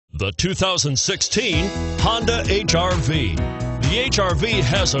The 2016 Honda HR-V. The HR-V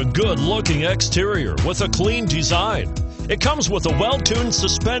has a good-looking exterior with a clean design. It comes with a well-tuned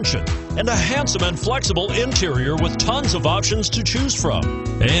suspension and a handsome and flexible interior with tons of options to choose from.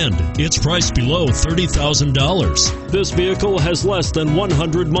 And it's priced below $30,000. This vehicle has less than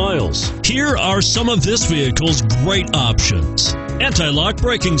 100 miles. Here are some of this vehicle's great options: anti-lock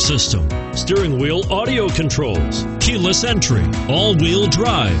braking system, steering wheel audio controls, keyless entry, all-wheel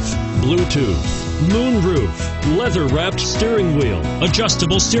drive, Bluetooth, moonroof, leather-wrapped steering wheel,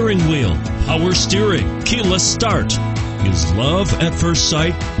 adjustable steering wheel, power steering, keyless start. Is love at first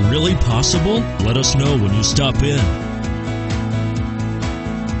sight really possible? Let us know when you stop in.